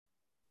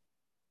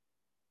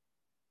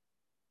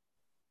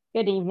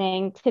Good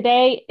evening.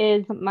 Today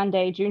is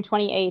Monday, June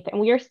 28th,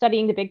 and we are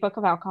studying the Big Book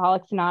of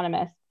Alcoholics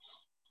Anonymous.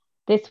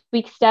 This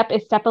week's step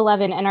is step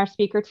 11, and our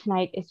speaker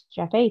tonight is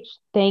Jeff H.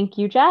 Thank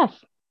you, Jeff.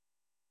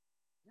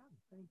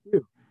 Thank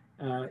you.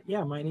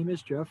 My name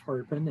is Jeff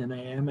Harpen, and I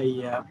am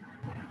a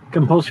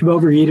compulsive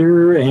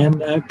overeater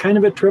and kind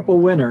of a triple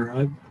winner.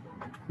 I've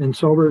been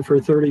sober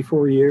for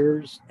 34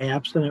 years,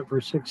 abstinent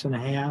for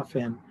 6.5,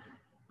 and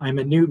I'm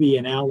a newbie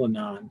in Al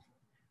Anon.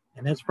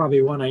 And that's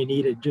probably one I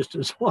needed just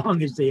as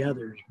long as the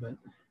others. But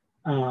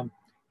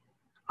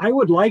I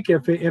would like,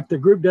 if the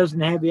group doesn't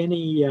have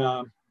any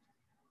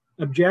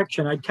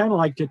objection, I'd kind of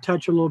like to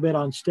touch a little bit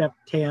on step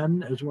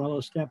 10 as well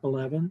as step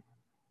 11.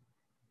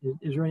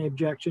 Is there any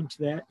objection to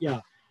that?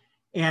 Yeah.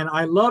 And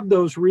I love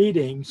those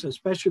readings,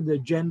 especially the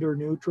gender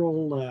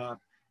neutral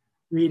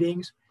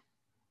readings.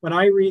 When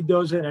I read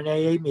those in an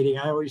AA meeting,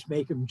 I always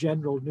make them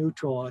gender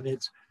neutral. And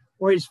it's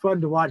always fun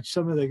to watch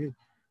some of the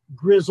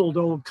grizzled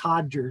old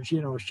codgers,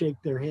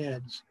 shake their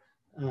heads.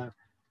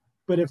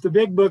 But if the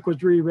big book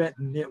was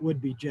rewritten, it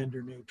would be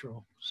gender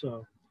neutral.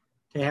 So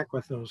to heck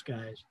with those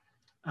guys.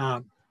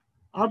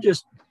 I'll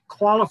just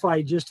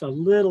qualify just a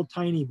little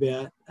tiny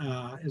bit.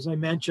 As I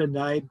mentioned,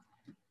 I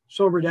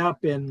sobered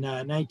up in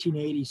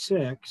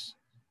 1986.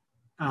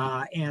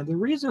 And the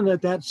reason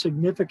that that's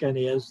significant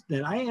is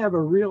that I have a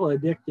real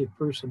addictive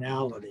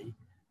personality.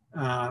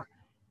 I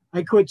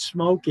quit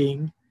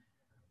smoking,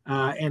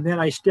 and then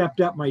I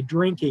stepped up my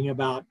drinking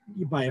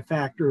by a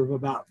factor of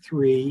about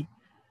 3.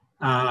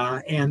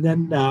 And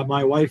then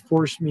my wife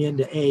forced me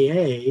into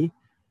AA.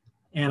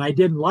 And I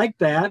didn't like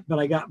that, but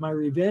I got my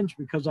revenge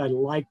because I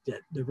liked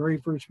it. The very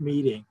first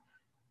meeting,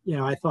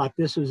 I thought,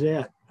 this is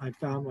it. I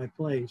found my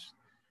place.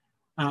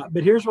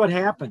 But here's what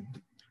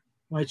happened.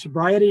 My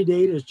sobriety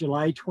date is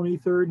July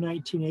 23rd,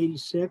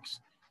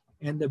 1986,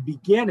 and the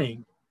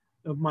beginning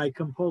of my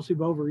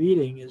compulsive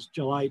overeating is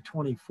July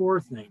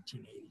 24th,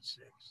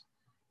 1986.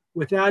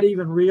 Without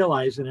even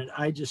realizing it,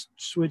 I just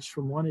switched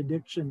from one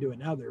addiction to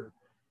another.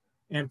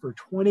 And for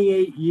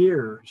 28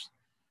 years,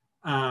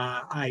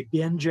 I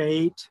binge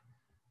ate.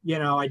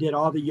 I did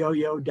all the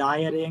yo-yo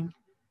dieting.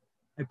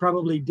 I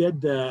probably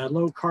did the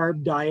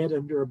low-carb diet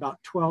under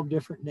about 12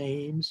 different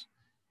names.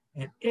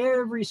 And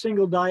every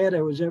single diet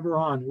I was ever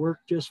on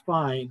worked just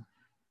fine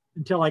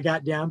until I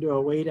got down to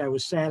a weight I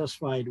was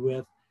satisfied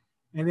with.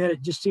 And then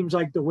it just seems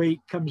like the weight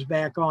comes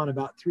back on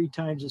about 3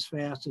 times as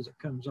fast as it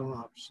comes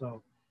off.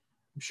 So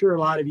I'm sure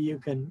a lot of you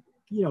can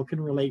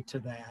relate to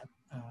that.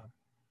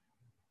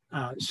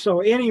 So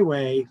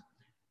anyway,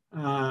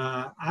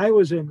 I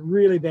was in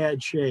really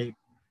bad shape.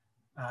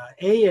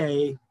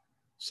 AA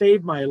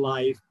saved my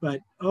life,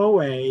 but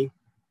OA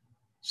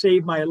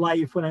saved my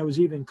life when I was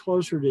even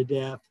closer to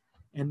death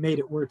and made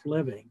it worth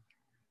living.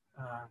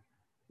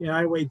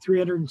 I weighed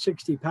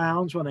 360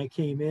 pounds when I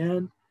came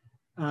in.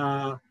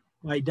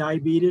 My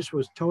diabetes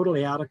was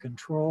totally out of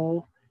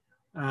control.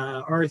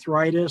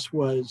 Arthritis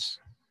was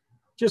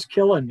just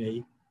killing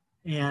me.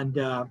 And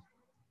I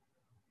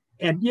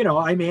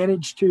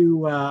managed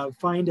to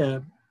find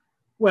a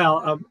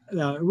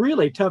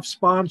really tough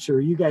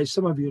sponsor. You guys,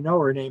 some of you know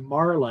her, named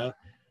Marla,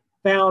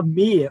 found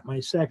me at my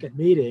second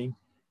meeting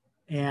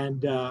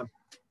and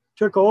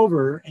took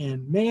over,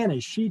 and man,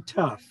 is she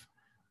tough.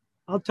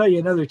 I'll tell you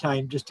another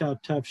time just how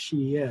tough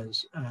she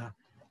is.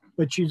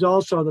 But she's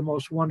also the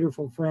most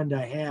wonderful friend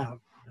I have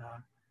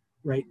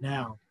right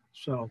now.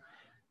 So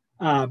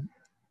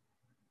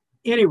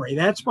anyway,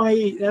 that's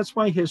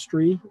my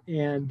history.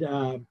 And,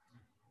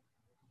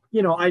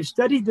 I've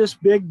studied this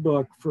big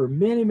book for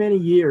many, many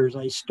years.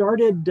 I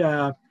started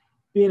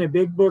being a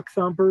big book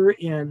thumper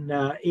in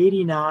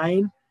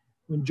 89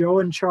 when Joe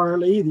and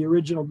Charlie, the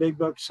original big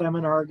book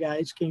seminar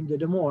guys, came to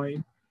Des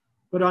Moines,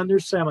 put on their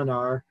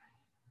seminar.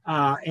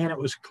 And it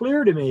was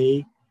clear to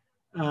me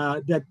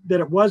that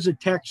it was a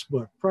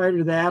textbook. Prior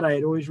to that, I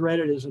had always read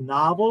it as a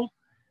novel.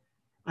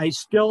 I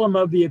still am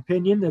of the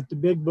opinion that the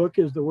big book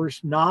is the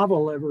worst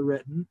novel ever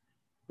written,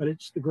 but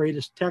it's the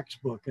greatest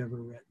textbook ever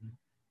written.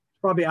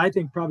 I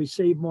think probably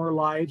saved more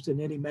lives than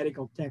any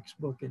medical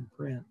textbook in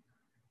print.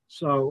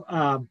 So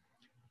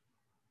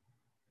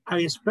I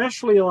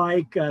especially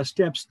like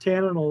steps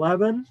 10 and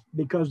 11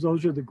 because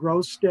those are the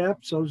growth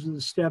steps. Those are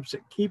the steps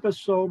that keep us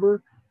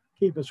sober,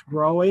 keep us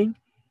growing.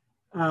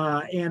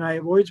 And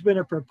I've always been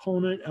a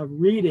proponent of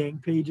reading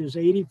pages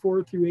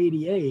 84 through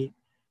 88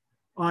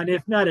 on,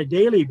 if not a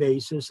daily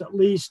basis, at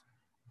least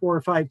 4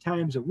 or 5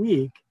 times a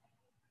week.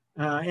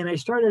 And I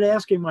started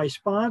asking my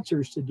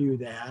sponsors to do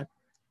that.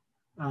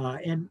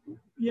 And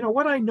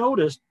what I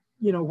noticed,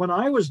 when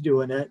I was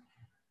doing it,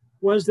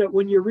 was that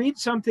when you read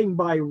something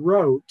by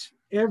rote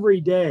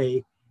every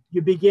day,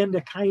 you begin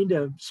to kind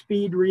of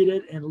speed read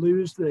it and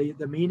lose the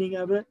meaning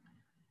of it.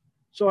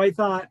 So I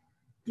thought,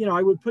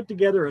 I would put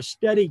together a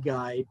study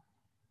guide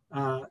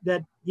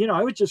that,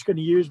 I was just going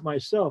to use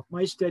myself.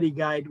 My study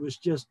guide was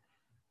just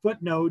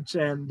footnotes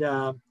and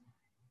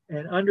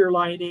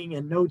underlining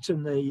and notes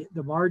in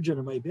the margin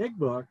of my big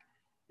book.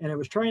 And I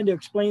was trying to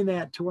explain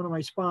that to one of my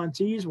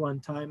sponsees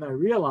one time. And I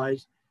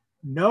realized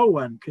no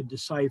one could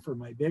decipher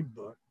my big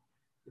book.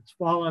 It's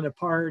fallen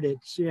apart.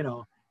 It's,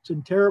 it's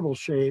in terrible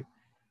shape.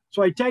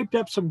 So I typed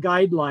up some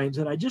guidelines,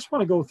 and I just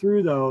want to go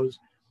through those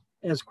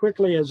as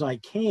quickly as I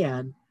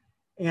can.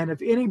 And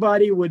if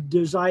anybody would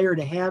desire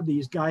to have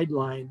these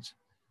guidelines,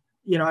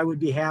 I would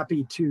be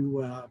happy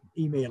to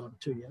email them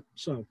to you.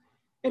 So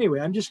anyway,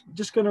 I'm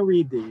just going to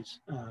read these.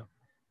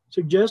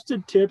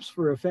 Suggested tips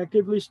for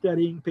effectively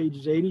studying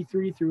pages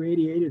 83 through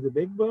 88 of the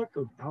Big Book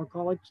of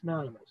Alcoholics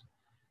Anonymous.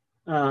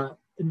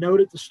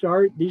 Note at the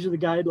start, these are the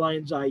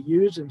guidelines I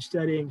use in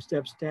studying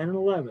steps 10 and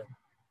 11.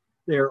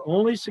 They are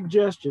only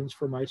suggestions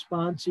for my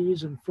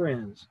sponsees and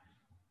friends.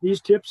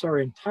 These tips are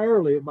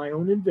entirely of my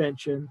own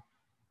invention.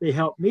 They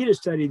help me to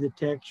study the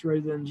text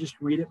rather than just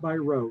read it by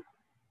rote.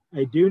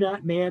 I do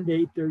not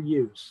mandate their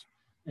use.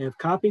 I have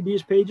copied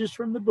these pages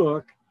from the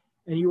book,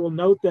 and you will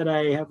note that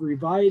I have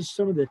revised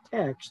some of the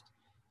text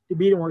to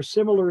be more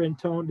similar in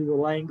tone to the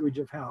language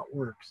of how it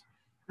works.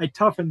 I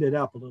toughened it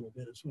up a little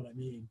bit, is what I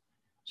mean.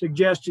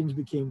 Suggestions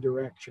became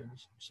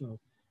directions. So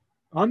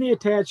on the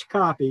attached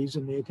copies,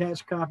 and the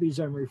attached copies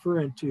I'm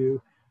referring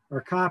to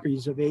are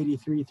copies of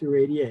 83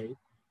 through 88.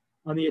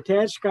 On the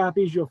attached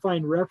copies, you'll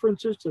find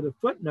references to the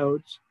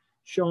footnotes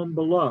shown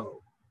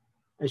below.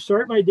 I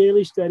start my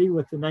daily study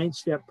with the 9th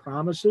step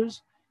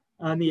promises.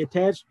 On the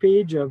attached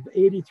page of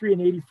 83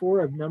 and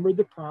 84, I've numbered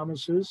the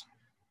promises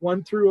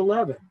 1 through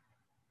 11.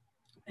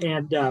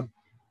 And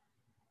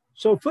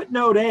so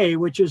footnote A,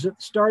 which is at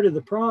the start of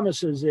the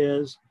promises,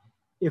 is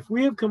if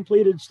we have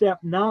completed step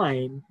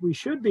 9, we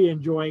should be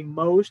enjoying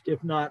most,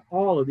 if not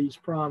all, of these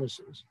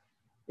promises.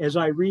 As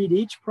I read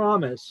each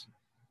promise,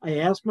 I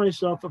ask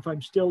myself if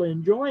I'm still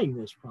enjoying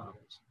this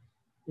promise.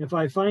 If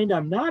I find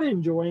I'm not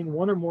enjoying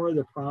one or more of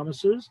the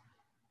promises,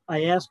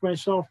 I ask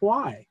myself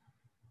why.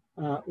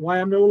 Why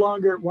I no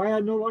longer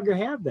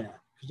have that,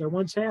 because I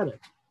once had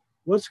it.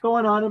 What's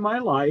going on in my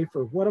life,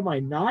 or what am I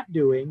not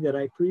doing that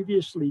I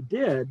previously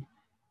did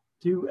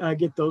to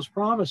get those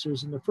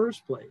promises in the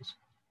first place?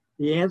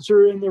 The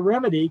answer and the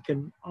remedy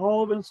can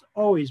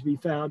always be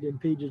found in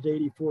pages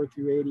 84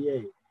 through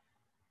 88.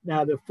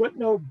 Now, the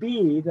footnote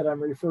B that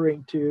I'm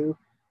referring to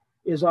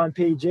is on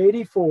page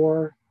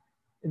 84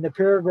 in the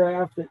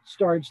paragraph that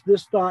starts,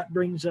 "This thought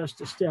brings us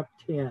to step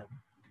 10."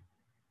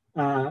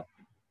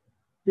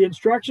 The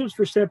instructions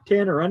for step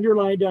 10 are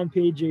underlined on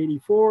page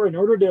 84. In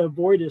order to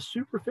avoid a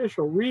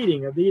superficial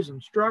reading of these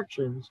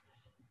instructions,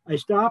 I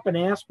stop and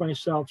ask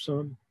myself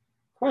some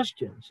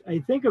questions. I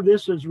think of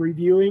this as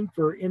reviewing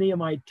for any of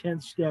my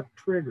 10th step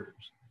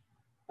triggers.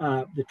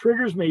 The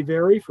triggers may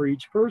vary for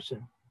each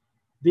person.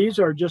 These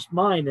are just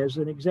mine as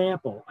an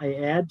example. I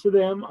add to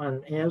them on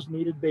an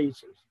as-needed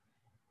basis.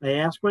 I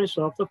ask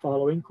myself the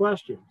following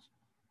questions.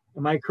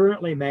 Am I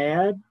currently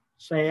mad,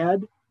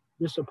 sad,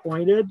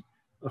 disappointed,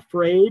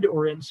 afraid,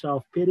 or in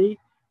self-pity,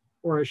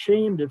 or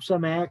ashamed of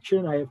some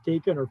action I have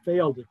taken or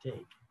failed to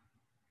take?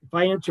 If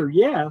I answer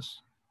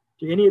yes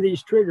to any of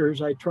these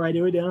triggers, I try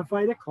to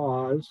identify the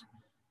cause.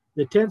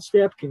 The 10th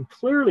step can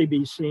clearly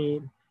be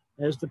seen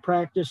as the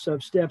practice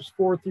of steps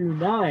 4 through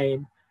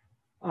 9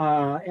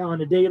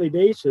 on a daily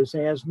basis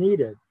as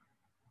needed.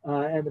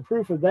 And the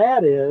proof of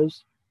that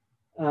is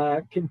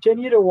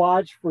continue to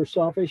watch for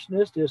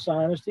selfishness,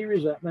 dishonesty,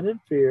 resentment,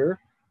 and fear,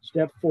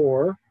 step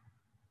 4.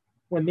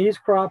 When these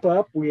crop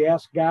up, we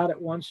ask God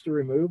at once to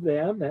remove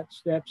them. That's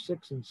steps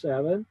 6 and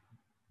 7.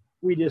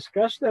 We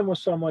discuss them with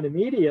someone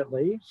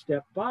immediately,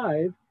 step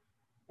 5,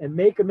 and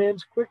make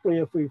amends quickly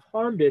if we've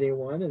harmed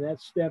anyone, and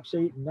that's steps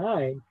 8 and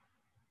 9.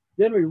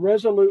 Then we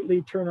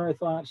resolutely turn our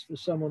thoughts to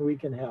someone we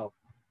can help.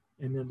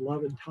 And then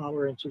love and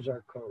tolerance is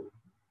our code.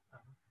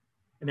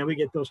 And then we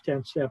get those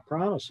 10-step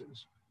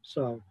promises.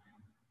 So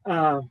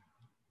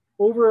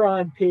over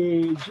on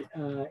page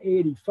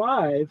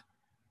 85,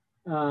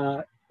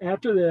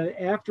 after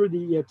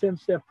the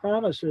 10-step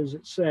promises,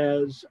 it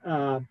says,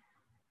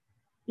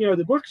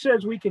 the book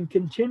says we can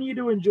continue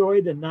to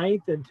enjoy the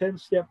 9th and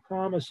 10th-step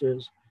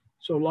promises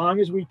so long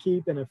as we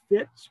keep in a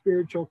fit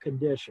spiritual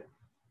condition.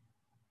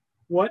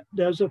 What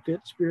does a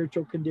fit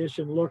spiritual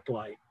condition look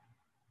like?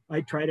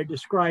 I try to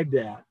describe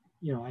that.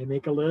 I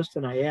make a list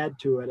and I add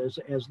to it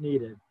as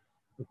needed.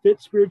 A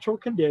fit spiritual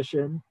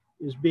condition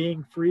is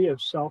being free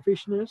of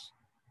selfishness,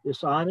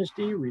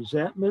 dishonesty,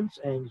 resentments,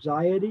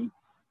 anxiety,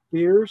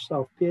 fear,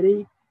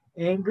 self-pity,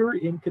 anger,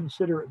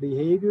 inconsiderate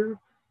behavior,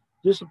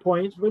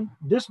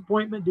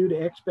 disappointment due to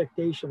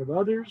expectation of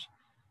others,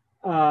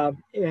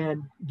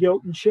 and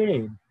guilt and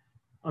shame.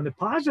 On the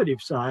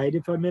positive side,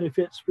 if I'm in a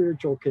fit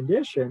spiritual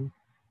condition,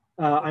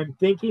 I'm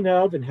thinking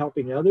of and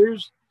helping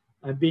others.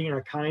 I'm being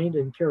a kind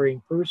and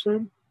caring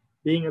person,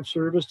 being of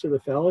service to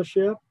the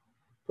fellowship,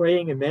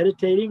 praying and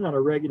meditating on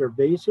a regular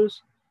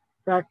basis,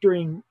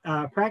 practicing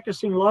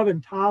love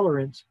and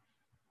tolerance,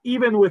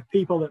 even with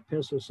people that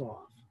piss us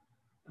off.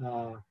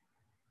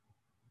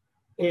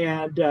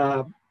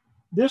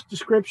 This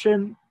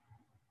description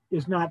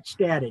is not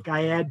static.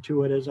 I add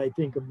to it as I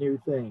think of new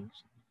things.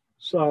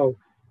 So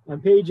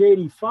on page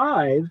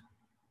 85,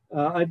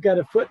 I've got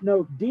a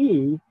footnote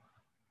D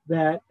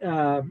that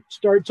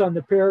starts on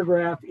the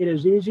paragraph, "It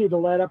is easy to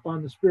let up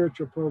on the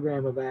spiritual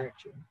program of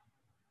action."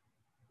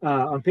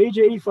 On page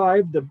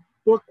 85, the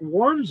book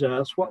warns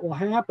us what will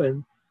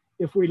happen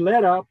if we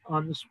let up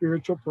on the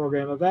spiritual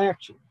program of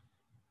action.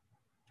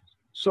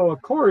 So,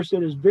 of course,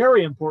 it is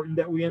very important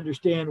that we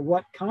understand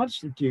what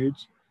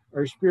constitutes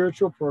our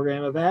spiritual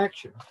program of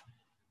action.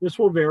 This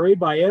will vary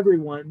by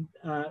everyone.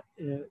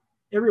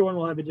 Everyone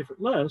will have a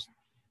different list.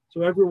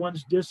 So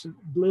everyone's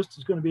list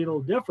is going to be a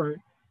little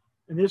different.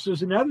 And this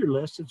is another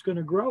list that's going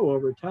to grow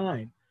over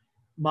time.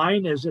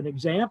 Mine, as an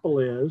example,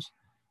 is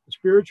the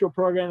spiritual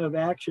program of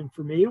action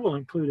for me will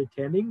include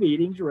attending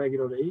meetings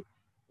regularly,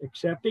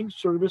 accepting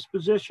service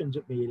positions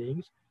at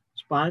meetings,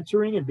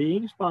 sponsoring and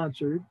being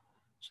sponsored,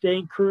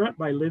 staying current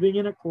by living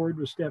in accord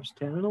with steps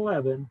 10 and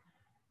 11,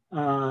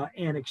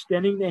 and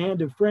extending the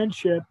hand of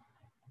friendship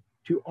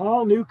to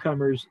all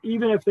newcomers,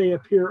 even if they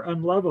appear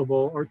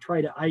unlovable or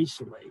try to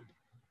isolate.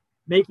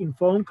 Making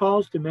phone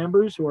calls to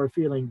members who are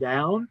feeling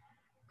down,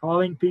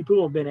 calling people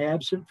who have been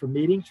absent from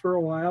meetings for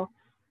a while,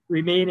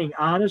 remaining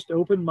honest,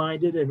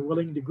 open-minded, and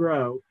willing to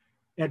grow,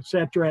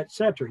 etc.,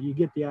 etc. You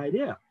get the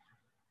idea.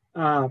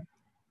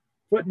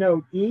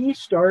 Footnote E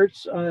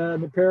starts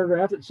in the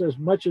paragraph that says,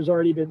 much has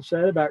already been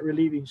said about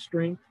relieving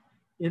strength,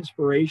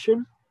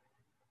 inspiration.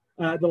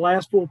 That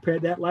last full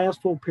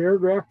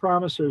paragraph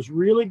promises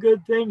really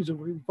good things if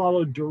we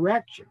follow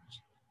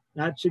directions,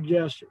 not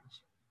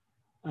suggestions.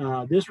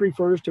 This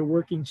refers to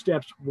working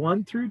steps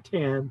 1 through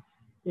 10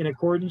 in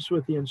accordance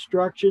with the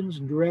instructions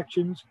and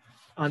directions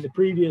on the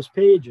previous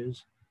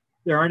pages.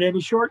 There aren't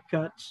any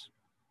shortcuts.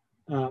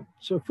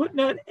 So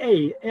footnote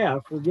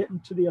F, we're getting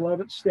to the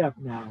 11th step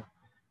now.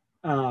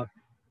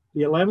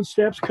 The 11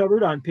 steps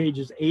covered on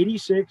pages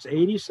 86,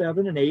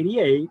 87, and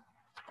 88.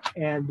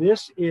 And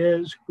this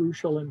is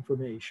crucial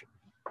information.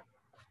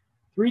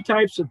 3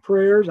 types of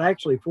prayers,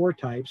 actually 4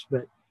 types,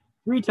 but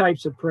 3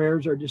 types of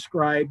prayers are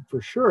described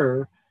for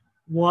sure.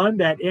 One,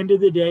 that end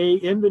of the day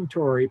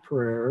inventory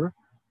prayer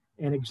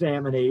and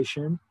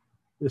examination.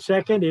 The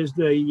second is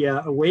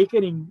the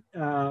awakening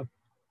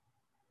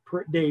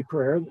day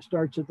prayer that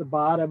starts at the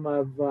bottom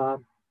of,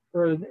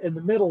 or in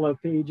the middle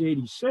of page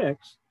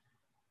 86.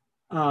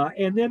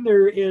 And then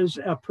there is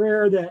a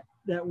prayer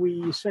that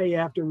we say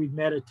after we've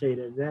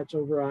meditated. That's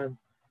over on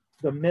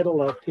the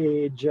middle of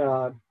page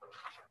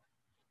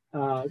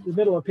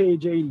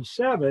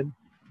 87.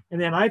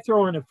 And then I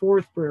throw in a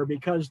 4th prayer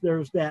because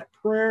there's that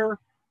prayer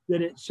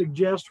that it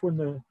suggests when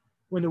the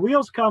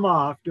wheels come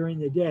off during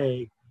the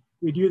day,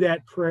 we do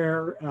that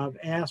prayer of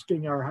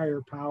asking our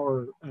higher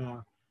power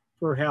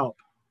for help.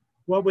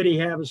 What would he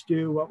have us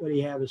do? What would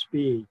he have us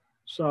be?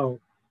 So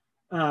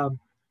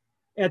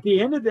at the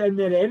end of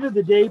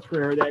the day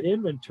prayer, that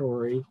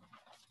inventory,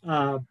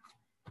 I'm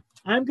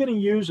going to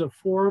use a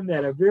form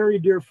that a very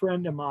dear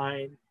friend of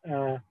mine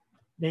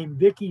named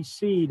Vicki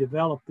C.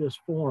 developed this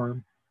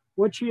form.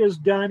 What she has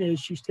done is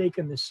she's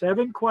taken the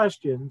 7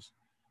 questions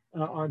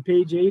on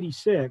page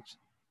 86,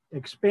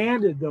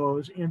 expanded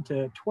those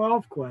into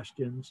 12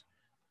 questions,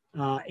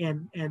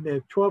 and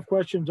the 12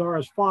 questions are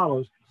as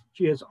follows.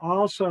 She has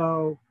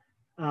also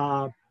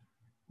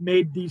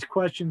made these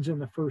questions in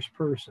the first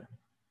person.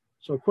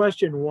 So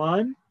question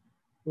 1,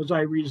 was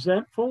I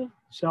resentful,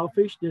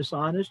 selfish,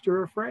 dishonest,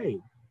 or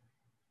afraid?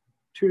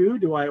 2,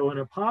 do I owe an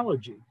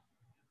apology?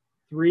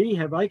 3,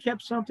 have I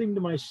kept something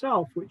to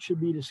myself which should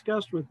be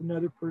discussed with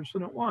another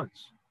person at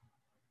once?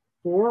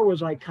 4,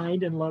 was I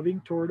kind and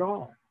loving toward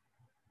all?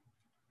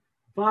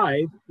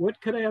 5, what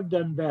could I have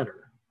done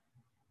better?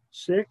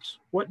 6,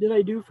 what did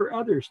I do for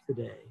others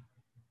today?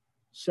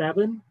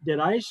 7, did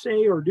I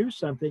say or do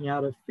something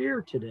out of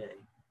fear today?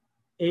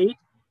 8,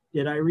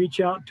 did I reach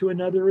out to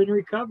another in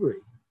recovery?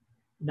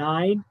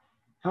 9,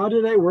 how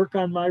did I work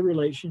on my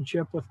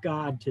relationship with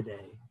God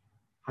today?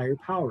 Higher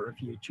power,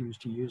 if you choose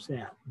to use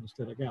that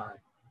instead of God.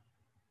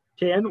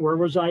 10, where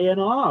was I in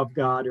awe of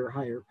God or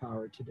higher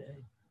power today?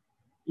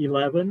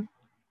 11,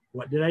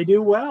 what did I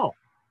do well?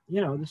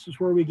 You know, this is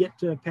where we get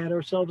to pat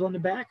ourselves on the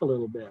back a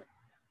little bit.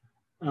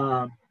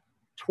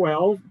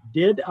 12,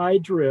 did I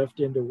drift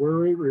into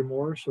worry,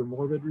 remorse, or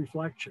morbid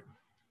reflection?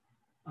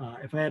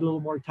 If I had a little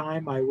more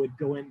time, I would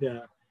go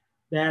into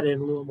that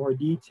in a little more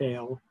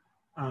detail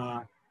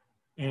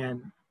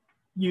and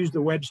use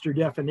the Webster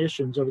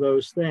definitions of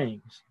those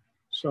things.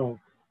 So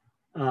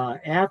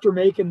after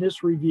making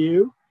this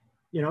review,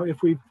 you know,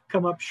 if we've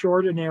come up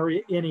short in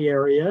any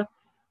area,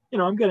 you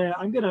know, I'm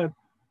gonna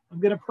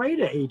pray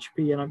to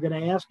HP and I'm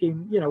gonna ask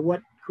him, you know,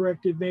 what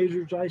corrective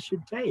measures I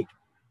should take.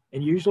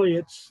 And usually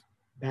it's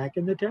back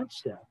in the 10th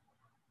step.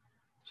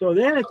 So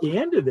then at the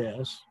end of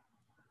this,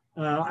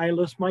 I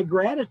list my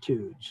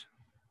gratitudes.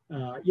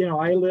 You know,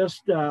 I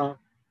list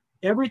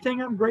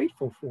everything I'm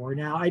grateful for.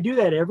 Now, I do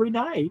that every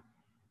night.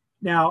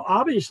 Now,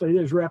 obviously,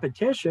 there's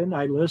repetition.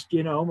 I list,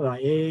 you know, my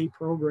AA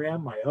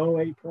program, my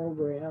OA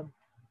program,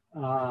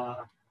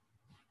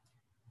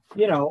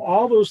 you know,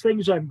 all those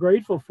things I'm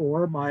grateful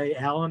for, my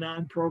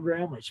Al-Anon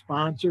program, my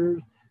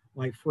sponsors,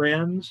 my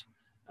friends,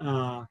 you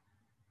know,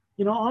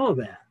 all of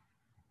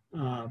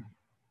that.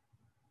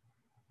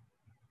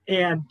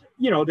 And,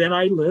 you know, then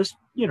I list,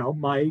 you know,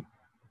 my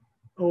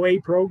OA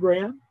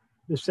program,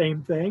 the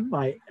same thing.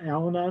 My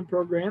Al-Anon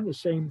program, the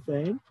same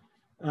thing.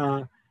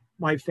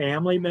 My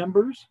family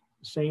members,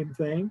 same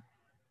thing.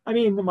 I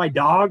mean, my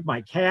dog,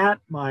 my cat,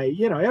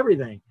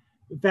 everything.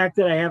 The fact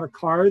that I have a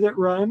car that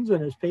runs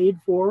and is paid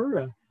for,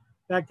 the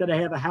fact that I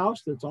have a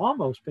house that's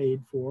almost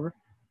paid for,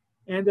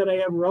 and that I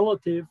have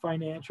relative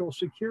financial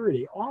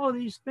security. All of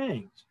these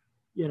things,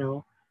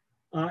 and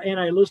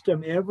I list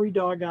them every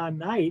doggone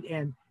night.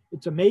 And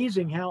it's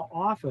amazing how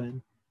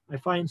often I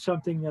find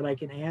something that I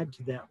can add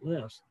to that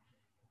list.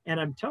 And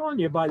I'm telling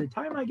you, by the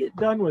time I get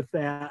done with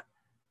that,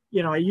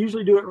 I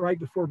usually do it right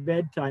before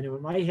bedtime. And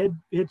when my head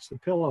hits the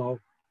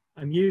pillow,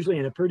 I'm usually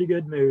in a pretty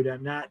good mood.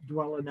 I'm not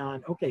dwelling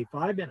on, okay,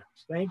 5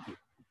 minutes. Thank you.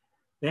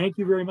 Thank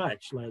you very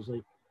much,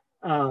 Leslie.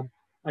 I'm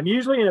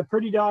usually in a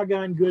pretty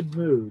doggone good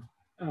mood.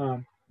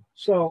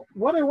 So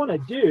what I want to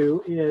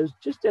do is,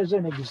 just as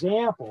an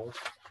example,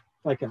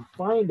 if I can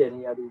find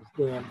any of these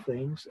damn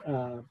things,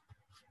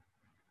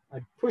 I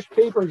pushed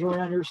papers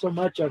around here so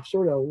much I've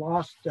sort of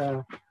lost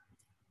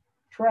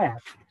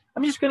track.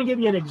 I'm just going to give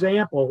you an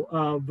example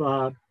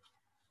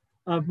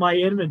of my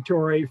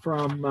inventory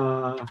from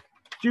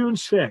June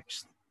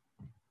 6th.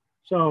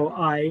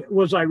 So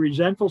was I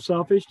resentful,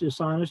 selfish,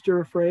 dishonest, or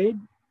afraid?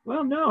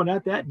 Well, no,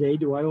 not that day.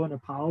 Do I owe an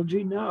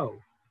apology? No.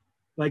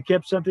 If I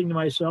kept something to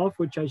myself,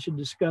 which I should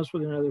discuss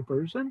with another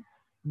person?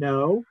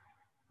 No.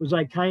 Was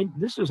I kind?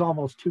 This is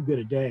almost too good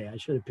a day. I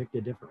should have picked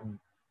a different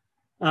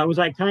one. Was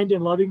I kind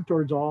and loving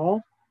towards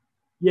all?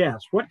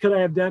 Yes. What could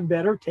I have done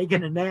better?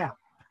 Taken a nap,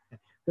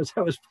 because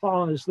I was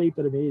falling asleep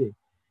at a meeting.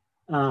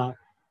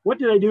 What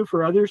did I do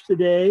for others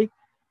today?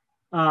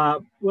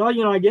 Well,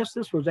 I guess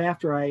this was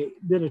after I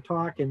did a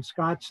talk in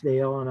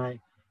Scottsdale, and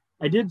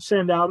I did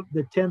send out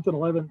the 10th and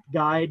 11th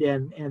guide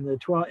and the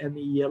 12th and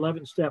the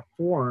 11th step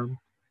form.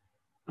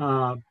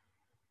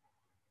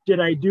 Did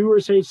I do or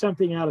say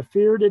something out of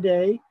fear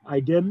today? I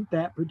didn't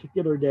that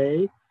particular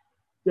day.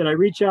 Did I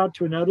reach out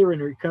to another in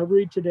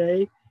recovery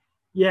today?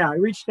 Yeah, I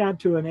reached out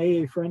to an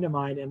AA friend of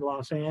mine in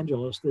Los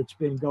Angeles that's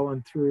been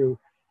going through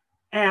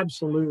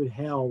absolute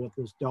hell with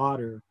his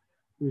daughter,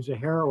 who's a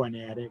heroin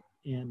addict.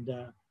 And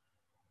the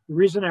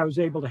reason I was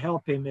able to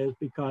help him is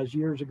because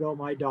years ago,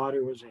 my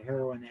daughter was a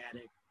heroin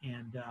addict.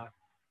 And,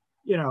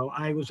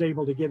 I was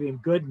able to give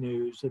him good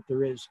news that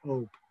there is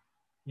hope.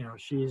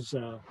 She's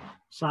a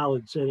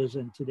solid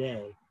citizen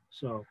today.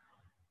 So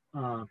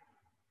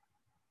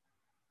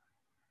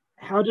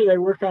how did I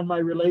work on my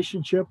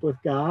relationship with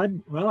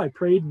God? Well, I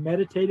prayed and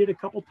meditated a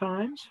couple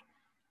times.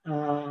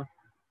 Where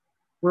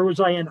was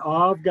I in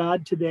awe of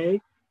God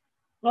today?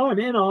 Well, I'm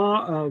in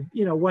awe of,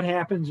 what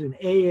happens in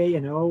AA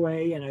and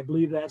OA, and I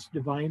believe that's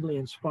divinely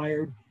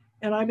inspired.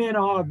 And I'm in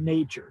awe of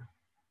nature.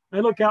 I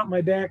look out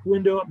my back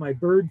window at my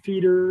bird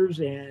feeders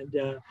and,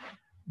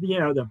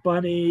 the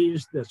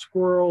bunnies, the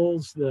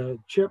squirrels, the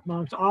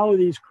chipmunks, all of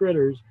these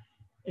critters.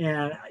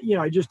 And,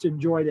 I just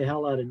enjoy the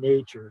hell out of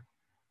nature.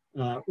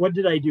 What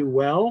did I do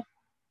well?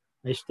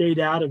 I stayed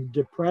out of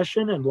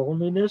depression and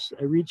loneliness.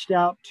 I reached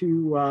out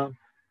to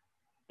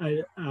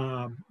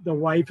the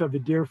wife of a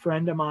dear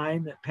friend of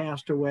mine that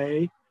passed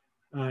away.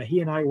 He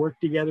and I worked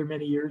together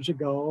many years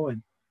ago,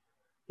 and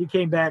he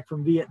came back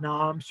from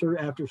Vietnam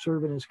after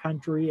serving his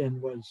country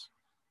and was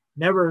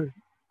never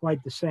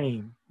quite the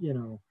same,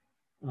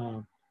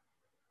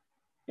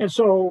 and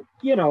so,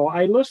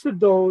 I listed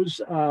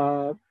those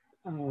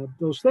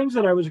things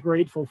that I was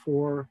grateful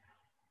for.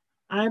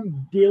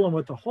 I'm dealing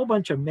with a whole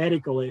bunch of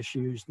medical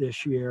issues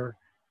this year.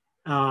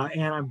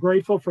 And I'm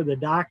grateful for the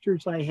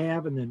doctors I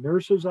have and the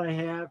nurses I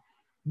have.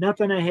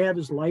 Nothing I have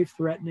is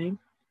life-threatening.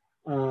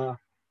 What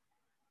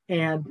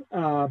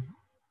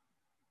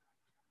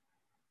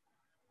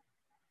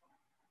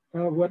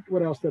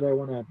else did I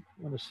want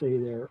to say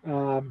there?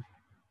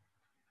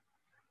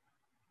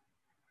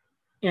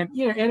 And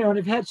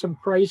I've had some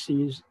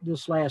crises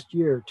this last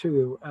year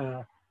too,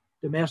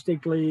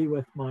 domestically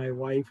with my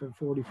wife of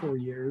 44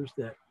 years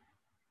that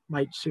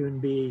might soon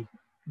be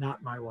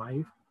not my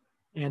wife,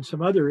 and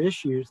some other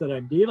issues that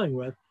I'm dealing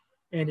with.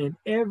 And in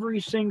every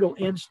single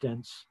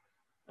instance,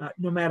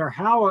 no matter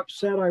how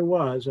upset I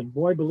was, and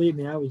boy, believe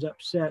me, I was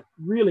upset,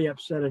 really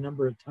upset a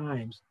number of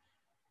times,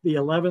 the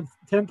 10th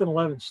and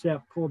 11th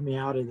step pulled me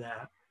out of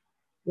that.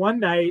 One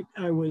night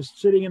I was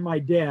sitting in my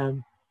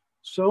den,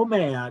 so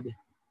mad,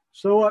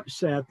 so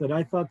upset that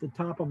I thought the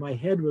top of my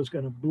head was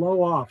going to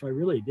blow off. I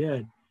really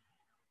did.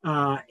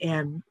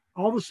 And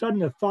all of a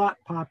sudden a thought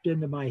popped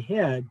into my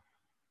head.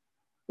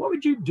 What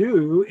would you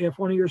do if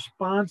one of your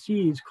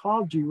sponsees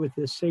called you with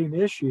this same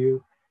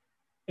issue?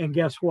 And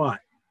guess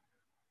what?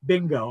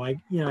 Bingo. I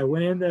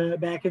went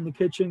back in the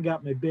kitchen,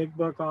 got my big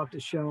book off the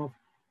shelf,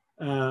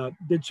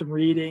 did some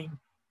reading,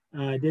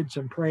 did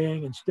some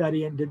praying and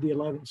studying, did the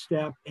 11th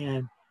step,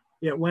 and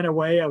it went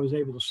away. I was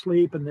able to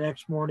sleep, and the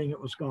next morning it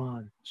was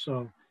gone.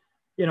 So,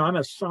 I'm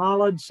a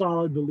solid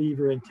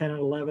believer in 10 and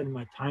 11, and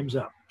my time's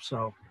up.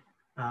 So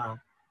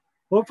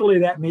hopefully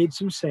that made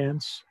some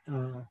sense,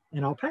 and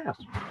I'll pass.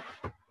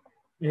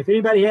 And if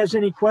anybody has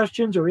any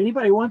questions or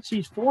anybody wants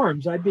these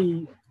forms, I'd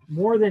be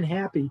more than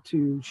happy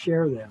to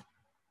share them.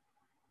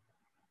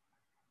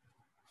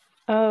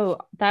 Oh,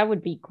 that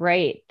would be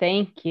great.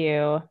 Thank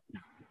you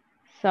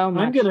so I'm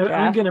much, gonna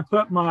I'm Jeff. gonna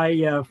put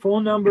my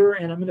phone number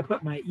and I'm gonna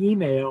put my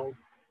email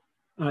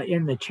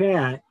in the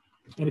chat.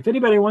 And if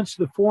anybody wants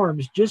the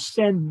forms, just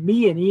send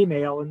me an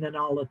email and then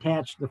I'll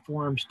attach the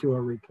forms to a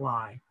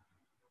reply.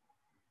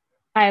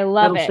 I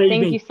love That'll it. save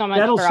Thank me. you so much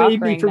That'll for save me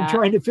offering from that.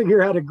 trying to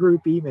figure out a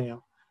group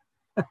email.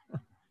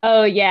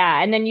 Oh,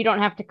 yeah. And then you don't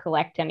have to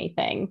collect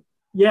anything.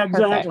 Yeah,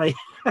 Perfect.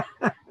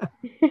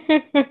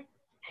 exactly.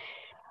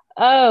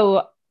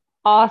 Oh,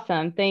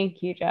 awesome.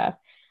 Thank you, Jeff.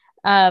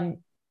 Um,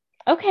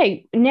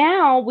 okay,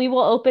 now we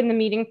will open the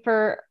meeting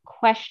for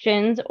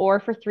questions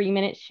or for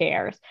 3-minute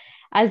shares.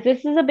 As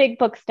this is a big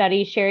book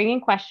study, sharing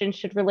and questions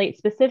should relate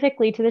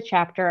specifically to the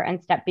chapter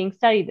and step being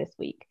studied this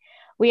week.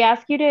 We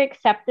ask you to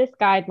accept this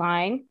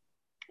guideline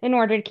in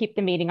order to keep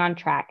the meeting on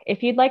track.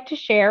 If you'd like to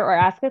share or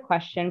ask a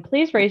question,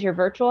 please raise your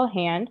virtual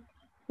hand,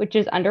 which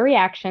is under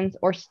reactions,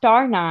 or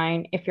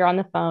 *9 if you're on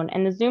the phone,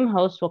 and the Zoom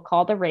host will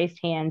call the raised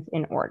hands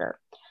in order.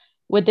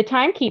 Would the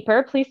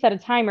timekeeper please set a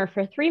timer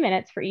for 3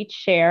 minutes for each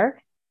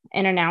share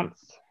and announce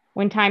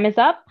when time is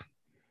up?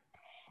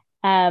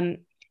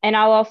 And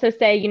I'll also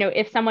say,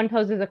 if someone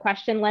poses a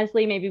question,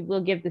 Leslie, maybe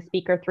we'll give the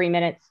speaker 3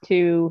 minutes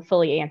to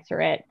fully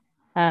answer it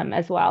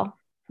as well,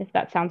 if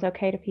that sounds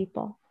okay to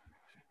people.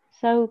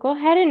 So go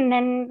ahead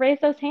and raise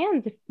those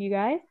hands if you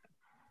guys.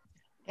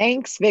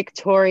 Thanks,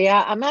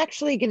 Victoria. I'm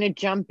actually going to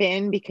jump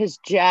in because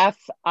Jeff,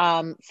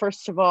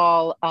 first of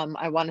all,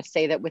 I want to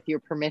say that with your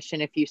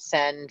permission, if you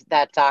send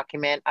that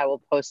document, I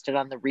will post it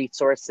on the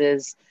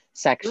resources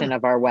section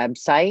of our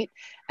website.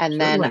 And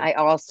Certainly. then I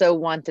also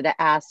wanted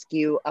to ask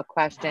you a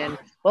question.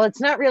 Well, it's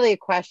not really a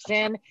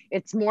question.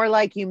 It's more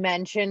like you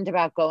mentioned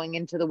about going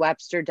into the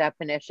Webster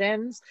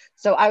definitions.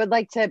 So I would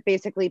like to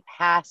basically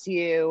pass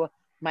you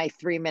my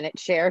 3-minute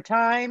share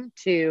time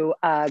to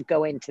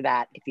go into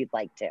that if you'd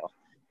like to.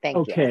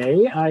 Thank you.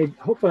 Okay, I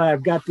hope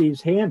I've got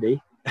these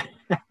handy.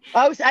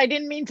 Oh, I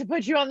didn't mean to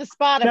put you on the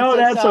spot. No, I'm so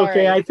that's sorry.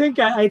 okay. I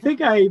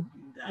think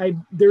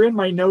they're in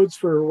my notes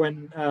for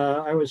when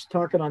I was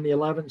talking on the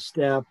 11th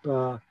step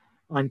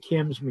on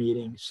Kim's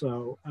meeting.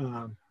 So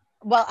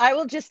well, I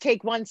will just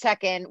take 1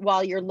 second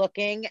while you're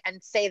looking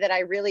and say that I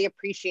really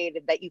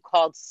appreciated that you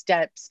called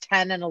steps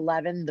 10 and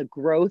 11 the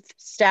growth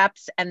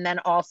steps. And then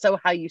also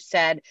how you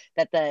said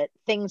that the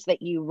things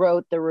that you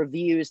wrote, the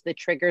reviews, the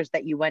triggers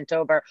that you went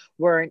over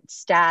weren't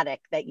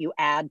static, that you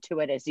add to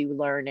it as you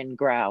learn and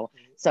grow.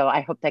 So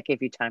I hope that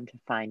gave you time to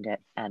find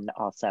it. And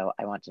also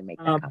I want to make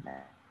that comment.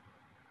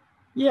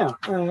 Yeah.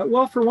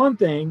 Well, for one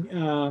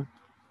thing,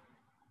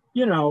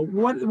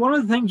 one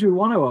of the things we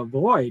want to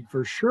avoid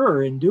for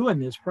sure in doing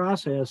this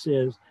process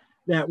is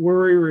that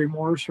worry,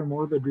 remorse, or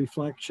morbid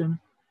reflection.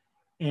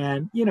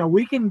 And,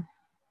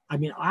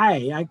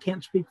 I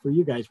can't speak for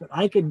you guys, but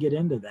I can get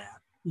into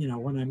that,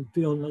 when I'm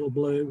feeling a little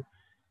blue.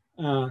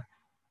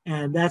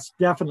 And that's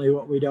definitely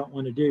what we don't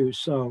want to do.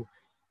 So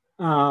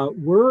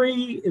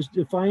worry is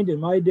defined in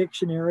my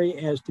dictionary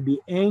as to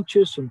be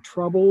anxious and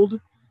troubled.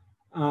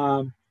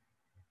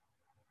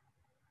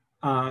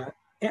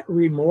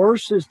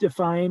 Remorse is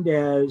defined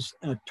as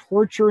a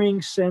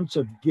torturing sense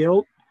of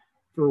guilt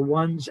for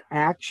one's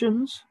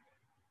actions.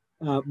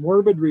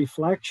 Morbid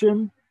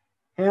reflection,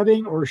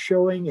 having or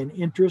showing an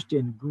interest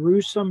in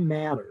gruesome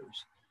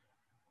matters.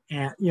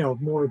 And,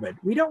 morbid.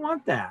 We don't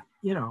want that.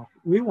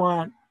 We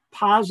want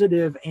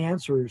positive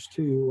answers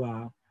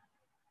to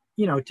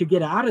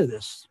get out of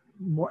this,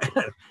 more,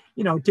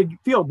 to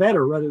feel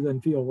better rather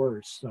than feel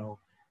worse. So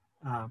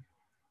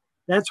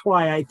that's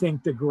why I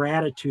think the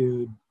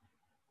gratitude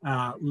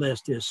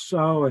list is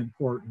so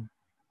important.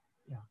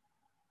 Yeah.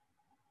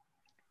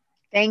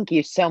 Thank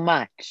you so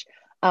much.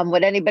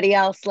 Would anybody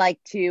else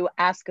like to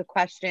ask a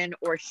question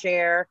or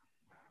share?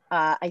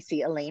 I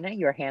see Elena,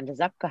 your hand is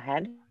up. Go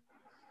ahead.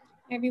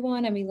 Hi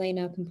everyone, I'm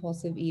Elena,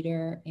 compulsive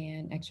eater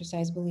and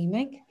exercise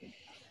bulimic.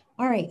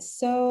 All right,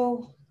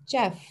 so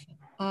Jeff,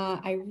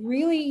 I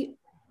really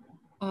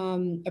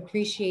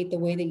appreciate the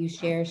way that you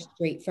share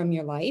straight from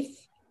your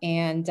life,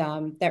 and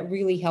that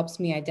really helps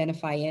me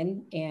identify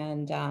in,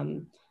 and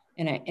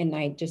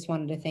I just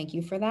wanted to thank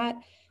you for that.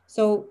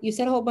 So you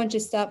said a whole bunch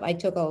of stuff. I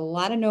took a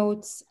lot of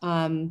notes.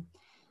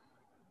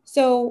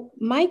 So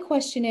my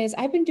question is,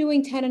 I've been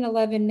doing 10 and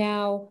 11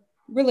 now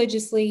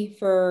religiously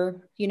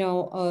for,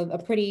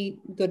 a pretty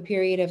good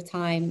period of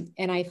time.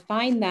 And I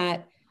find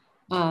that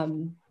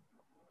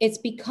it's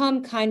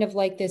become kind of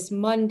like this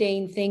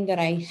mundane thing that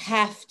I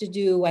have to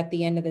do at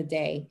the end of the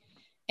day.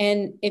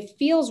 And it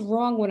feels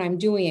wrong when I'm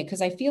doing it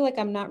because I feel like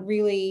I'm not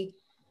really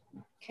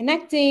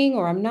connecting,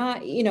 or I'm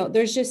not,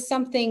 there's just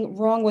something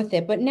wrong with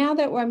it. But now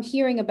that I'm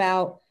hearing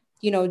about,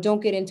 don't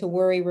get into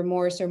worry,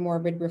 remorse, or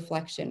morbid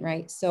reflection,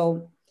 right?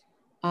 So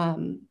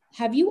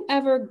have you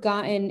ever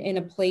gotten in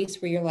a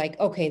place where you're like,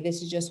 okay,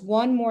 this is just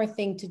one more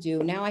thing to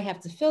do. Now I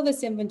have to fill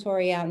this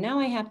inventory out. Now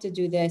I have to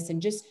do this,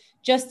 and just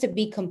to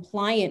be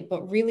compliant,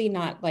 but really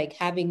not like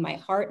having my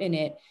heart in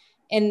it.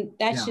 And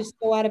that's just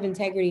so out of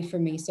integrity for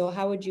me. So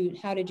how did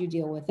you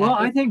deal with that? Well,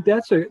 I think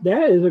that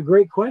is a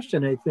great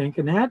question, I think.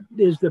 And that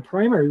is the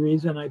primary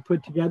reason I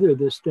put together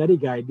this study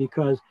guide,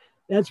 because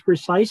that's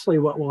precisely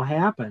what will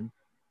happen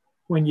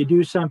when you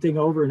do something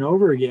over and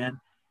over again.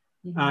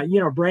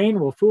 Brain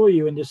will fool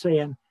you into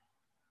saying,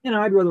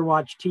 I'd rather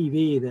watch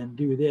TV than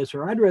do this,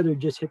 or I'd rather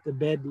just hit the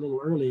bed a little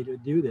early to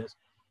do this.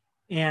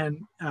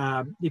 And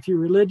if you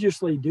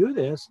religiously do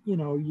this,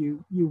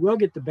 you will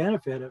get the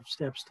benefit of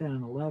steps 10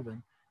 and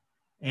 11.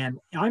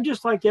 And I'm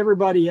just like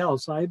everybody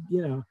else.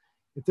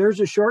 If there's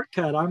a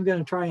shortcut, I'm going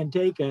to try and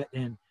take it.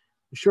 And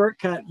the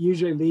shortcut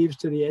usually leads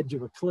to the edge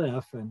of a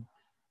cliff. And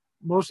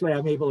mostly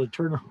I'm able to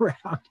turn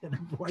around and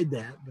avoid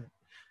that. But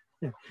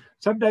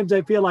sometimes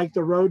I feel like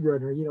the road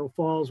runner,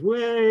 falls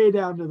way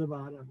down to the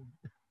bottom.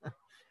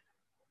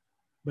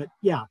 But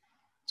yeah,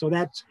 so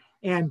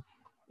and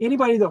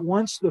anybody that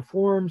wants the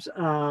forms,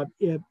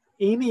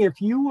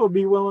 if you will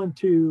be willing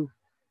to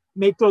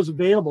make those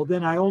available,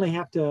 then I only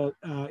have to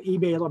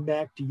email them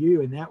back to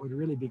you, and that would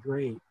really be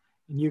great.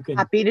 And you can.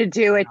 Happy to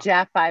do it,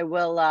 Jeff. I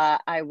will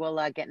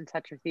get in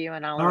touch with you,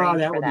 and I'll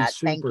arrange for that.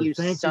 Thank you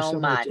so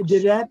much.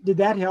 Did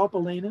that help,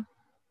 Elena?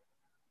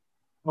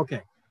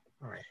 Okay.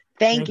 All right.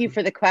 Thank you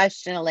for the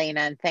question,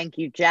 Elena, and thank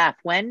you, Jeff.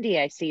 Wendy,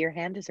 I see your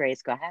hand is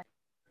raised. Go ahead.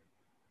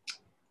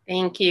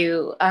 Thank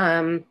you.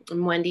 I'm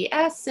Wendy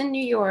S. in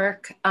New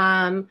York.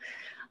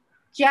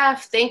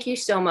 Jeff, thank you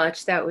so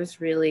much. That was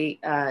really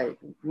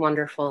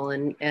wonderful.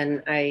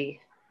 And I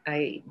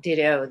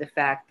ditto the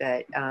fact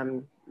that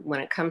when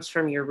it comes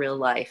from your real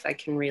life, I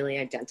can really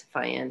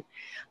identify in.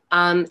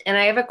 And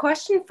I have a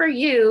question for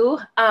you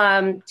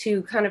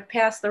to kind of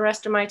pass the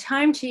rest of my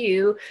time to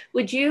you.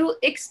 Would you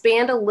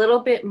expand a little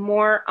bit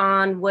more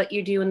on what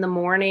you do in the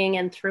morning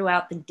and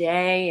throughout the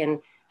day,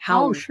 and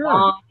how sure.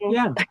 long?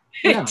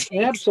 Yeah,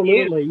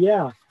 absolutely.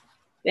 Yeah.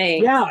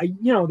 Thanks.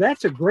 Yeah,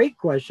 that's a great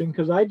question,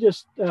 because I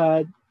just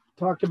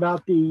talked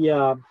about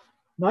the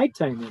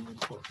nighttime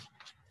inventory.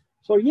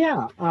 So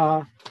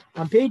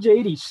on page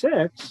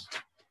 86,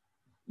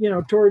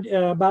 toward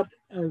about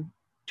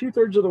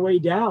 2/3 of the way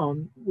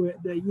down,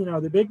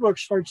 the big book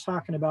starts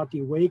talking about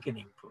the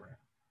awakening prayer.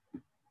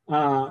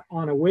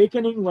 On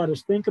awakening, let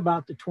us think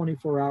about the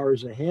 24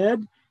 hours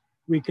ahead.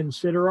 We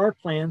consider our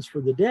plans for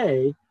the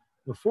day.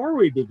 Before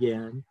we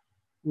begin,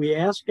 we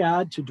ask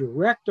God to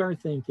direct our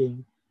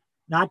thinking,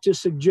 not to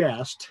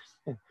suggest,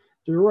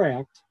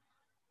 direct.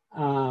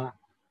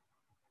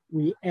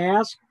 We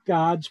ask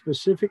God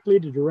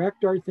specifically to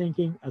direct our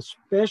thinking,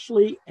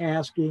 especially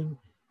asking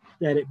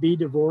that it be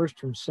divorced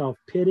from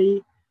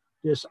self-pity,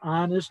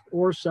 dishonest,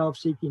 or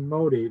self-seeking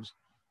motives.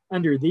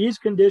 Under these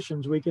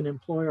conditions, we can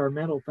employ our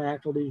mental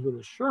faculties with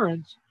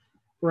assurance,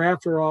 for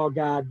after all,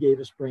 God gave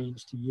us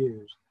brains to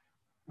use.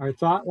 Our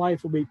thought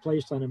life will be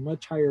placed on a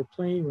much higher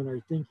plane when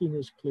our thinking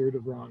is cleared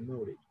of wrong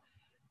motives.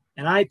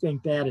 And I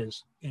think that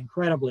is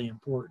incredibly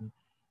important.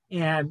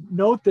 And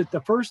note that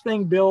the first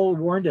thing Bill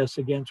warned us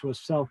against was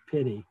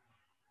self-pity.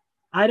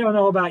 I don't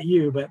know about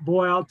you, but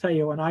boy, I'll tell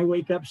you, when I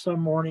wake up some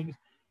mornings,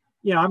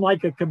 I'm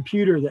like a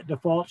computer that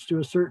defaults to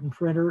a certain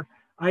printer.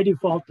 I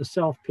default to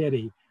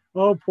self-pity.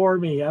 Oh, poor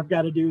me, I've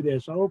got to do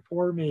this. Oh,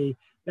 poor me,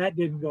 that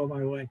didn't go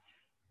my way.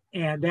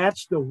 And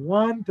that's the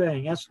one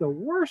thing, that's the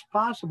worst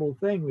possible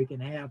thing we can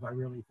have, I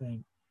really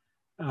think.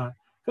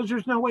 Because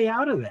there's no way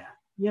out of that.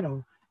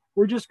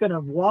 We're just going to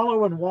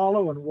wallow and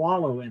wallow and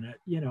wallow in it.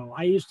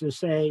 I used to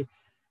say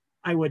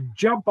I would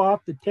jump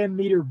off the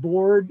 10-meter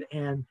board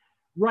and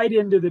right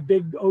into the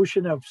big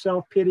ocean of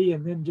self-pity,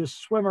 and then just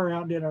swim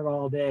around in it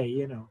all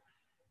day,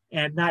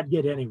 and not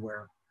get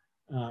anywhere.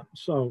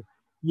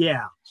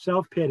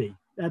 Self-pity,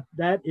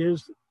 that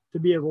is to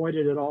be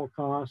avoided at all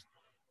costs.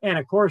 And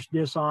of course,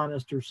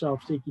 dishonest or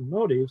self-seeking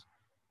motives.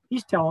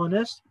 He's telling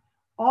us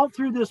all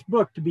through this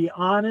book to be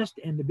honest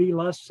and to be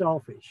less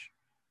selfish.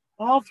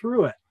 All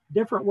through it,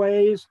 different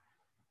ways,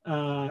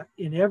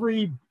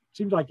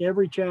 seems like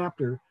every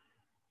chapter.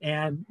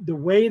 And the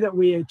way that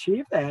we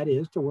achieve that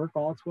is to work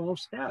all 12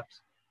 steps.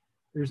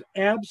 There's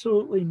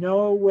absolutely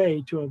no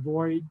way to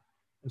avoid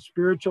a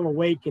spiritual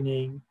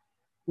awakening,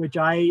 which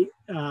I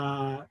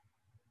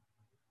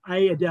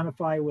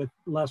identify with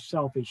less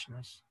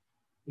selfishness.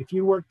 If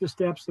you work the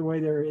steps the way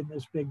they're in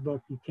this big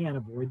book, you can't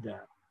avoid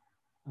that.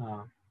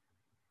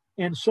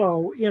 And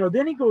so,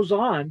 then he goes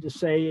on to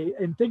say,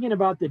 in thinking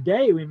about the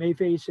day, we may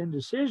face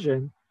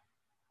indecision.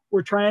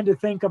 We're trying to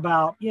think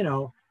about,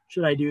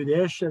 should I do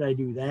this? Should I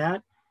do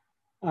that?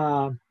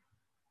 And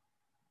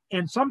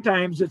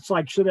sometimes it's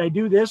like, should I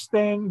do this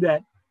thing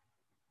that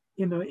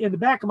in the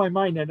back of my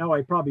mind, I know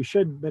I probably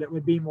shouldn't, but it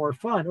would be more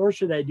fun, or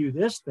should I do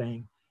this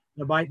thing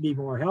that might be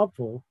more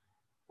helpful?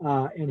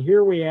 And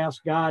here we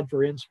ask God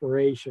for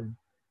inspiration.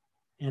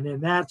 And then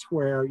that's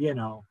where,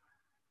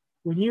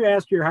 when you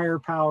ask your higher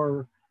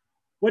power,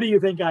 what do you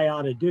think I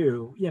ought to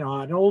do?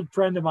 An old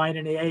friend of mine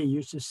in AA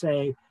used to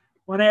say,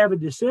 when I have a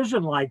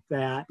decision like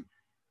that,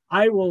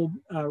 I will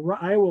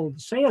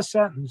say a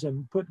sentence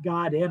and put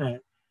God in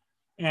it.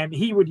 And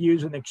he would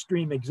use an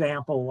extreme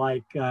example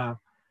like,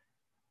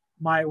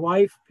 my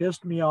wife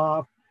pissed me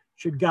off.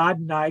 Should God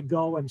and I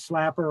go and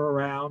slap her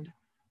around?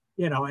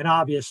 And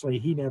obviously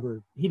he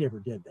never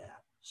did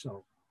that.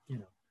 So,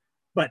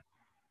 but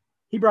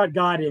he brought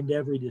God into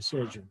every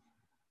decision.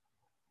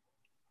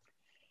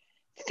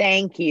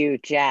 Thank you,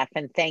 Jeff,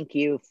 and thank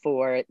you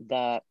for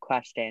the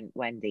question,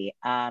 Wendy.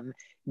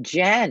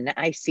 Jen,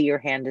 I see your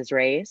hand is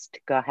raised.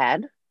 Go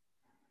ahead.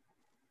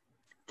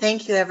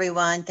 Thank you,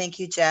 everyone. Thank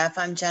you, Jeff.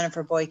 I'm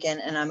Jennifer Boykin,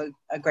 and I'm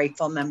a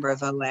grateful member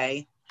of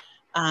OA.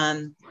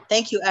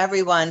 Thank you,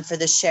 everyone, for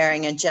the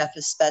sharing, and Jeff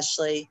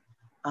especially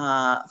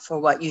for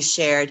what you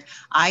shared.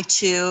 I,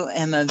 too,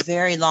 am a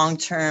very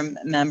long-term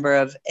member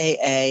of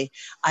AA.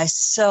 I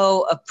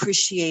so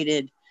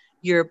appreciated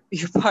your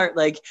part,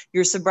 like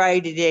your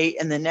sobriety date,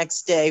 and the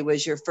next day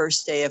was your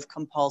first day of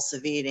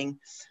compulsive eating.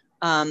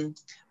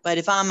 But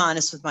if I'm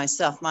honest with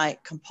myself, my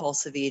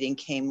compulsive eating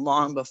came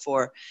long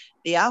before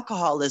the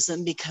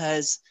alcoholism,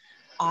 because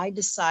I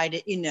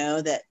decided, you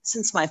know, that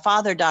since my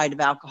father died of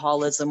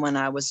alcoholism when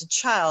I was a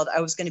child,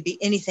 I was going to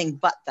be anything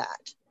but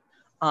that.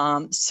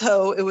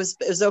 So it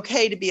was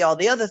okay to be all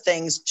the other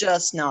things,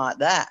 just not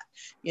that,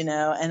 you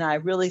know. And I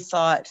really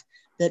thought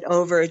that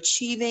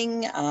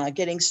overachieving,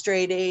 getting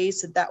straight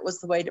A's, that was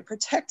the way to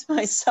protect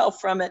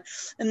myself from it.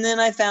 And then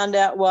I found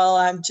out, well,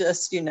 I'm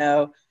just, you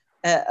know,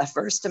 a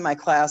first in my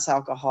class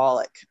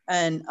alcoholic.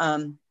 And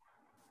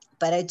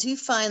but I do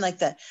find like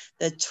the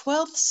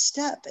 12th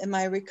step in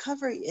my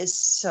recovery is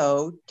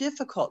so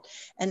difficult.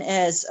 And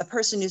as a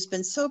person who's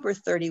been sober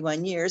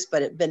 31 years,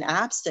 but been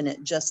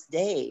abstinent just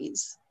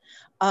days,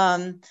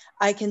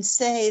 I can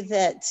say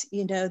that,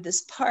 you know,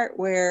 this part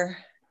where,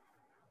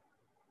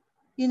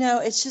 you know,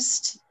 it's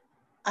just,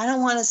 I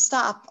don't want to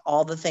stop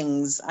all the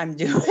things I'm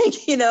doing.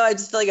 You know, I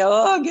just feel like,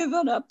 oh, I've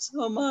given up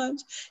so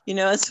much, you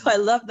know. And so I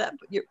love that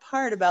your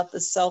part about the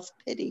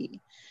self-pity.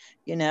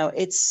 You know,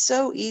 it's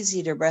so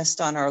easy to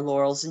rest on our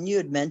laurels. And you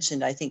had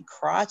mentioned, I think,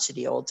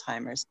 crotchety old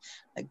timers.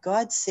 Like,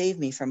 God save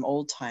me from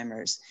old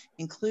timers,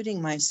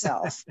 including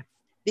myself.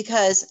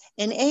 Because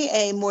in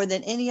AA, more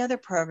than any other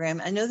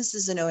program, I know this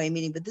is an OA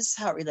meeting, but this is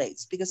how it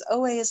relates, because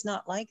OA is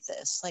not like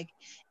this. Like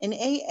in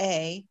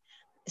AA,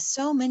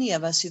 so many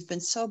of us who've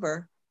been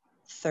sober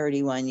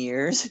 31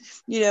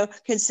 years, you know,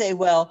 can say,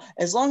 well,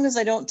 as long as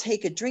I don't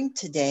take a drink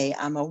today,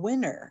 I'm a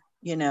winner,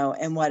 you know,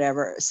 and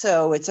whatever.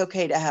 So it's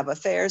okay to have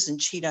affairs and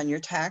cheat on your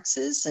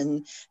taxes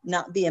and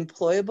not be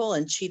employable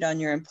and cheat on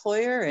your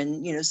employer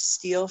and, you know,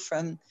 steal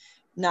from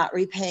not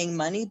repaying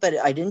money. But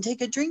I didn't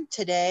take a drink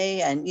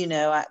today. And, you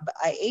know, I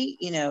ate,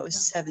 you know,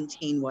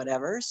 17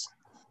 whatevers.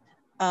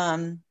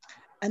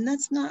 And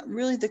that's not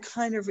really the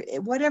kind of,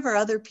 whatever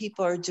other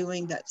people are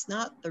doing, that's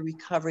not the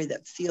recovery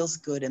that feels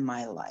good in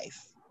my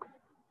life,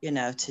 you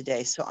know,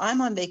 today. So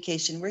I'm on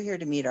vacation. We're here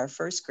to meet our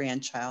first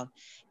grandchild.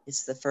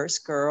 It's the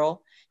first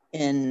girl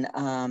in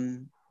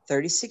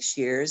 36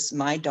 years.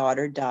 My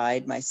daughter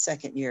died my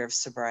second year of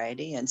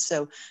sobriety. And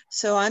so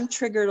I'm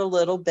triggered a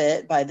little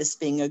bit by this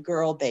being a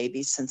girl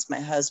baby, since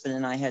my husband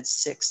and I had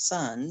 6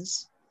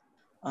 sons,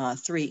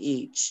 3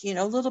 each, you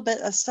know, a little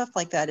bit of stuff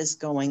like that is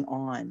going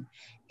on.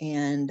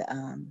 And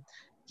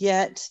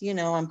yet, you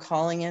know, I'm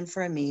calling in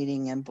for a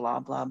meeting and blah,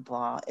 blah,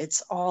 blah.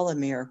 It's all a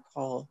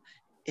miracle.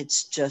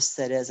 It's just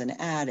that as an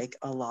addict,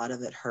 a lot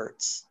of it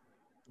hurts.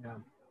 Yeah.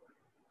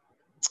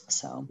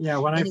 So yeah,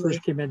 when anyway. I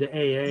first came into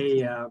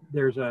AA,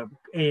 there's a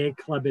AA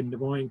club in Des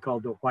Moines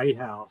called the White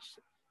House.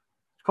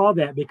 It's called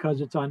that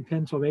because it's on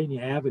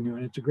Pennsylvania Avenue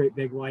and it's a great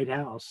big white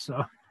house.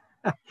 So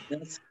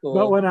that's cool.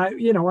 But when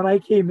I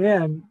came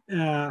in,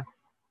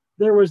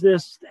 there was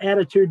this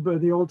attitude by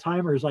the old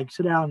timers, like,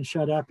 sit down and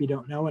shut up, you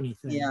don't know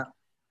anything. Yeah.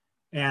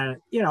 And,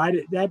 you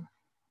know,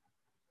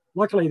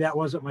 luckily that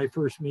wasn't my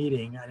first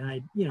meeting. And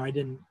I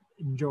didn't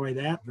enjoy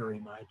that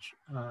very much.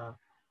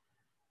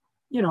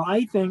 You know,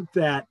 I think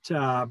that,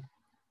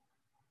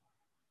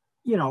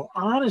 you know,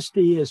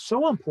 honesty is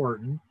so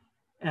important.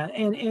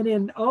 And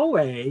in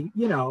OA,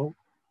 you know,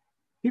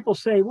 people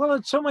say, well,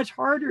 it's so much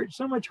harder. It's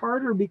so much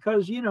harder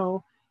because, you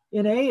know,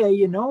 in AA,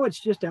 you know,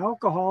 it's just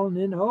alcohol. And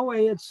in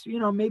OA, it's, you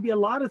know, maybe a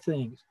lot of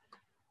things.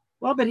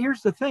 Well, but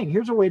here's the thing.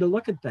 Here's a way to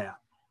look at that.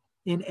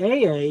 In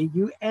AA,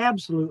 you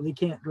absolutely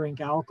can't drink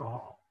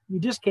alcohol. You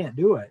just can't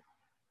do it.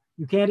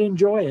 You can't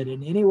enjoy it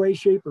in any way,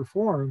 shape, or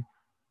form.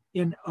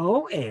 In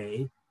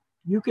OA,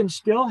 you can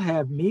still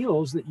have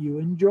meals that you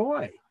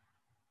enjoy.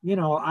 You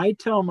know, I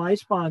tell my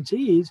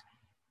sponsees,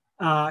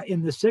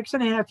 in the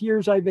 6.5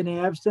 years I've been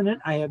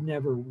abstinent, I have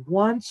never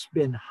once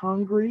been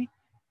hungry,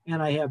 and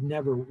I have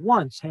never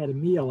once had a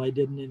meal I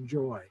didn't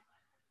enjoy.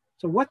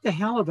 So what the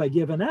hell have I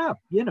given up?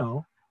 You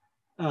know,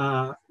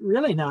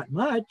 really not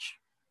much.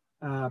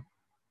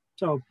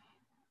 So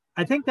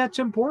I think that's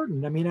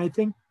important. I mean, I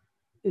think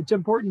it's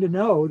important to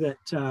know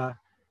that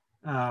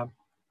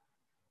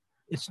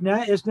it's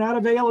not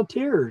a veil of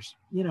tears.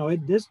 You know,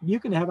 you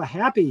can have a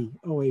happy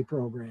OA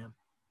program.